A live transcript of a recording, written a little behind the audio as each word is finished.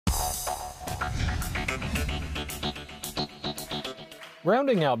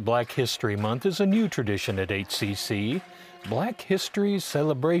Rounding out Black History Month is a new tradition at HCC, Black History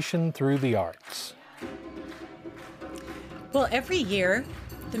Celebration Through the Arts. Well, every year,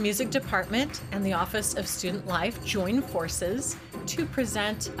 the Music Department and the Office of Student Life join forces to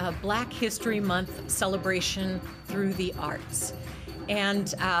present a Black History Month celebration through the arts.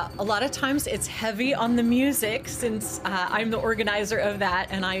 And a lot of times it's heavy on the music since I'm the organizer of that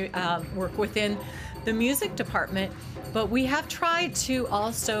and I work within the music department. But we have tried to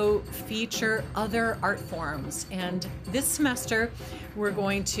also feature other art forms. And this semester, we're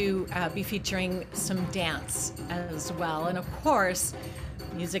going to be featuring some dance as well. And of course,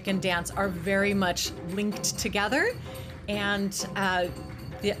 music and dance are very much linked together. And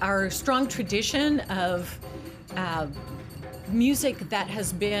our strong tradition of music that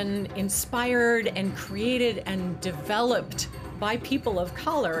has been inspired and created and developed by people of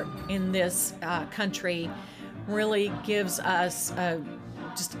color in this country really gives us a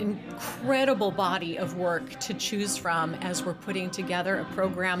just incredible body of work to choose from as we're putting together a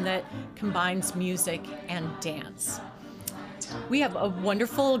program that combines music and dance. We have a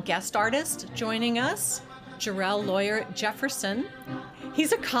wonderful guest artist joining us, Jarrell Lawyer Jefferson.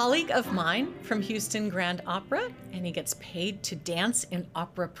 He's a colleague of mine from Houston Grand Opera, and he gets paid to dance in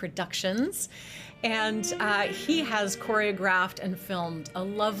opera productions. And he has choreographed and filmed a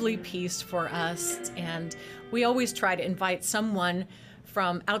lovely piece for us. And we always try to invite someone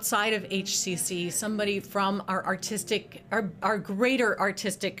from outside of HCC, somebody from our greater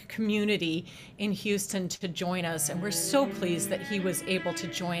artistic community in Houston to join us. And we're so pleased that he was able to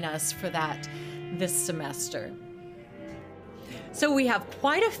join us for that this semester. So we have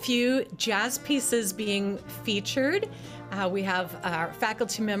quite a few jazz pieces being featured. We have our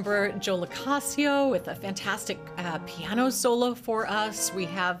faculty member, Joe Locascio, with a fantastic piano solo for us. We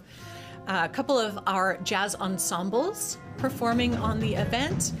have a couple of our jazz ensembles performing on the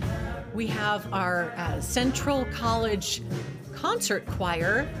event. We have our Central College concert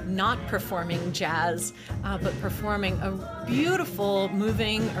choir, not performing jazz, but performing a beautiful,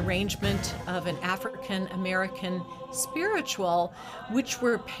 moving arrangement of an African-American spiritual, which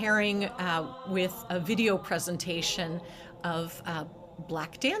we're pairing with a video presentation of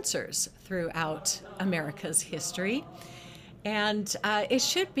Black dancers throughout America's history. And it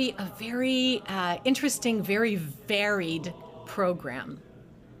should be a very interesting, very varied program.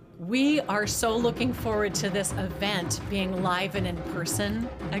 We are so looking forward to this event being live and in person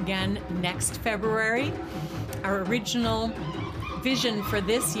again next February. Our original vision for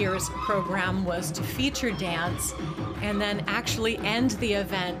this year's program was to feature dance and then actually end the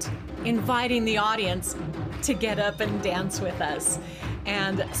event inviting the audience to get up and dance with us.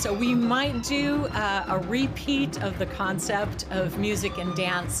 And so we might do a repeat of the concept of music and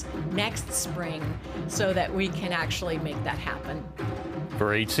dance next spring so that we can actually make that happen.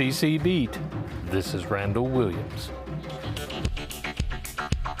 For HCC Beat, this is Randall Williams.